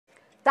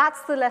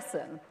That's the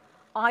lesson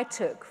I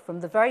took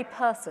from the very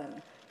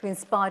person who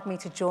inspired me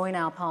to join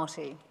our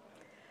party.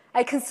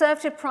 A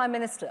Conservative Prime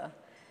Minister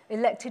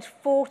elected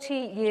 40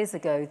 years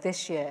ago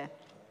this year.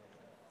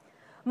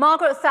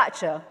 Margaret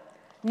Thatcher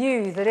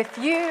knew that if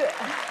you...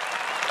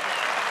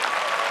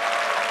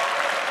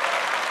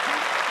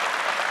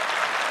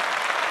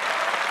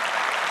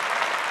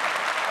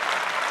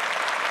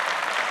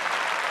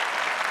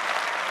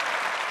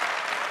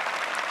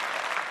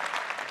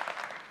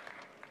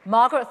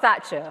 Margaret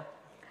Thatcher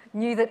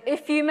knew that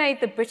if you made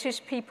the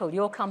British people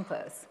your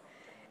compass,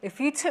 if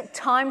you took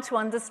time to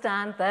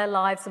understand their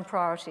lives and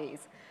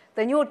priorities,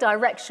 then your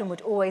direction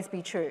would always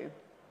be true.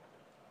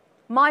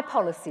 My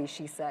policies,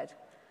 she said,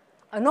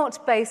 are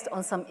not based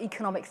on some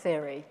economic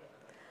theory,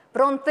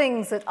 but on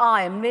things that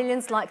I and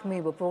millions like me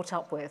were brought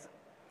up with.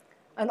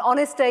 An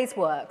honest day's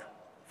work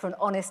for an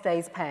honest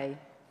day's pay.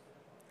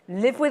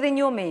 Live within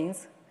your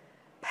means,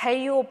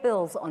 pay your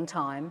bills on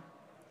time,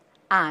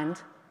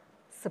 and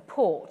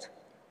support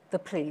the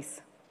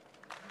police.